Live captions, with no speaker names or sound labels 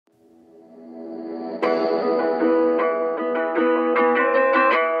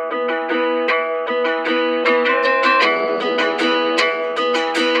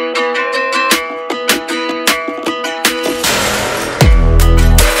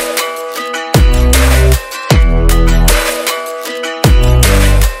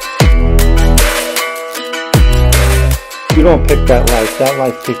don't pick that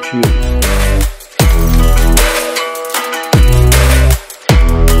life picked you.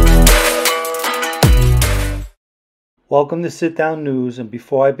 Welcome to Sit Down News, and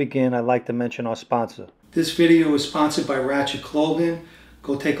before I begin, I'd like to mention our sponsor. This video is sponsored by Ratchet Clothing.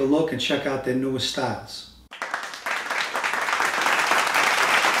 Go take a look and check out their newest styles.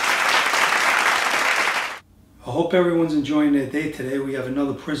 I hope everyone's enjoying their day today. We have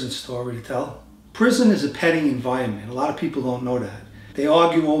another prison story to tell. Prison is a petty environment. A lot of people don't know that. They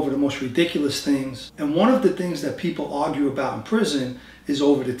argue over the most ridiculous things, and one of the things that people argue about in prison is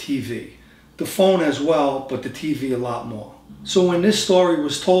over the TV. The phone as well, but the TV a lot more. So when this story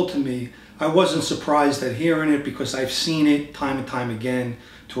was told to me, I wasn't surprised at hearing it because I've seen it time and time again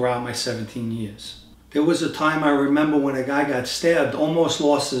throughout my 17 years. There was a time I remember when a guy got stabbed, almost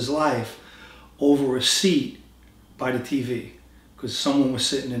lost his life over a seat by the TV because someone was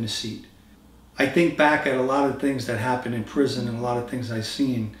sitting in the seat. I think back at a lot of things that happened in prison and a lot of things I've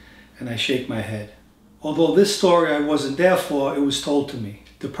seen, and I shake my head. Although this story I wasn't there for, it was told to me.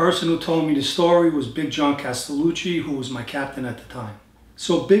 The person who told me the story was Big John Castellucci, who was my captain at the time.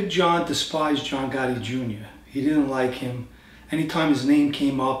 So Big John despised John Gotti Jr. He didn't like him. Anytime his name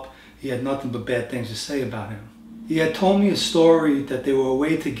came up, he had nothing but bad things to say about him. He had told me a story that they were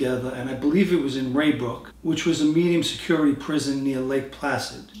away together, and I believe it was in Raybrook, which was a medium security prison near Lake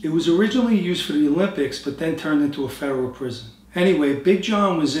Placid. It was originally used for the Olympics, but then turned into a federal prison. Anyway, Big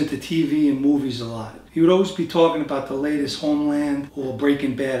John was into TV and movies a lot. He would always be talking about the latest Homeland or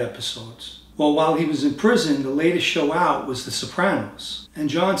Breaking Bad episodes. Well, while he was in prison, the latest show out was The Sopranos. And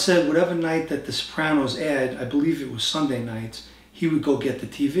John said whatever night that The Sopranos aired, I believe it was Sunday nights, he would go get the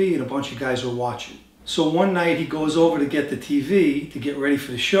TV and a bunch of guys would watch it. So one night he goes over to get the TV to get ready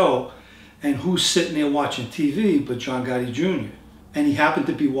for the show, and who's sitting there watching TV but John Gotti Jr.? And he happened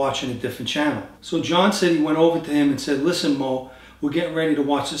to be watching a different channel. So John said he went over to him and said, "Listen, Mo, we're getting ready to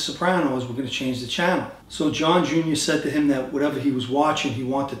watch The Sopranos. We're going to change the channel." So John Jr. said to him that whatever he was watching, he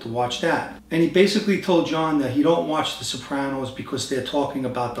wanted to watch that. And he basically told John that he don't watch The Sopranos because they're talking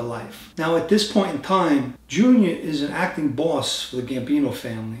about the life. Now at this point in time, Jr. is an acting boss for the Gambino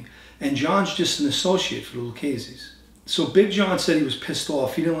family, and John's just an associate for the Lucchese's. So Big John said he was pissed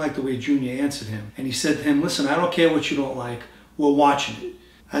off. He didn't like the way Jr. answered him. And he said to him, "Listen, I don't care what you don't like. We're watching it."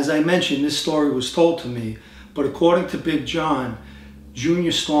 As I mentioned, this story was told to me, but according to Big John,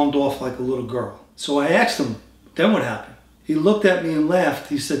 Jr. stormed off like a little girl. So I asked him, "Then what happened?" He looked at me and laughed.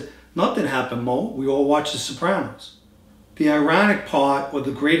 He said, "Nothing happened, Mo. We all watched The Sopranos." The ironic part, or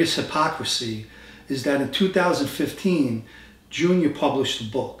the greatest hypocrisy, is that in 2015, Jr. published a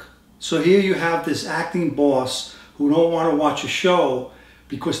book. So here you have this acting boss who don't want to watch a show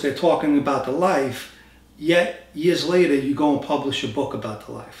because they're talking about the life, yet years later you go and publish a book about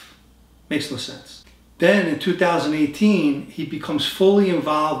the life. Makes no sense. Then in 2018, he becomes fully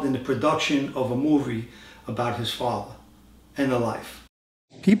involved in the production of a movie about his father and the life.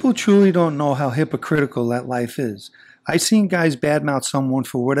 People truly don't know how hypocritical that life is. I've seen guys badmouth someone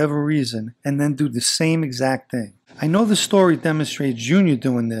for whatever reason and then do the same exact thing. I know the story demonstrates Junior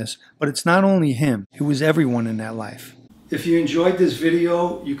doing this, but it's not only him, it was everyone in that life. If you enjoyed this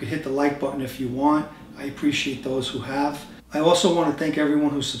video, you can hit the like button if you want. I appreciate those who have. I also want to thank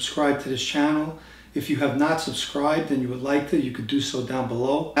everyone who subscribed to this channel. If you have not subscribed and you would like to, you could do so down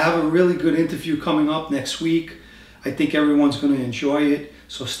below. I have a really good interview coming up next week. I think everyone's going to enjoy it,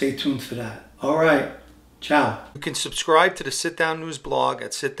 so stay tuned for that. All right. Ciao. You can subscribe to the Sit Down News blog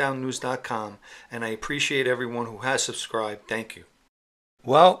at sitdownnews.com, and I appreciate everyone who has subscribed. Thank you.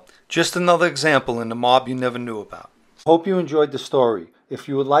 Well, just another example in the mob you never knew about. Hope you enjoyed the story. If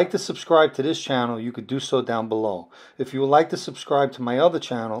you would like to subscribe to this channel, you could do so down below. If you would like to subscribe to my other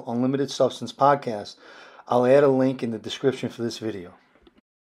channel, Unlimited Substance Podcast, I'll add a link in the description for this video.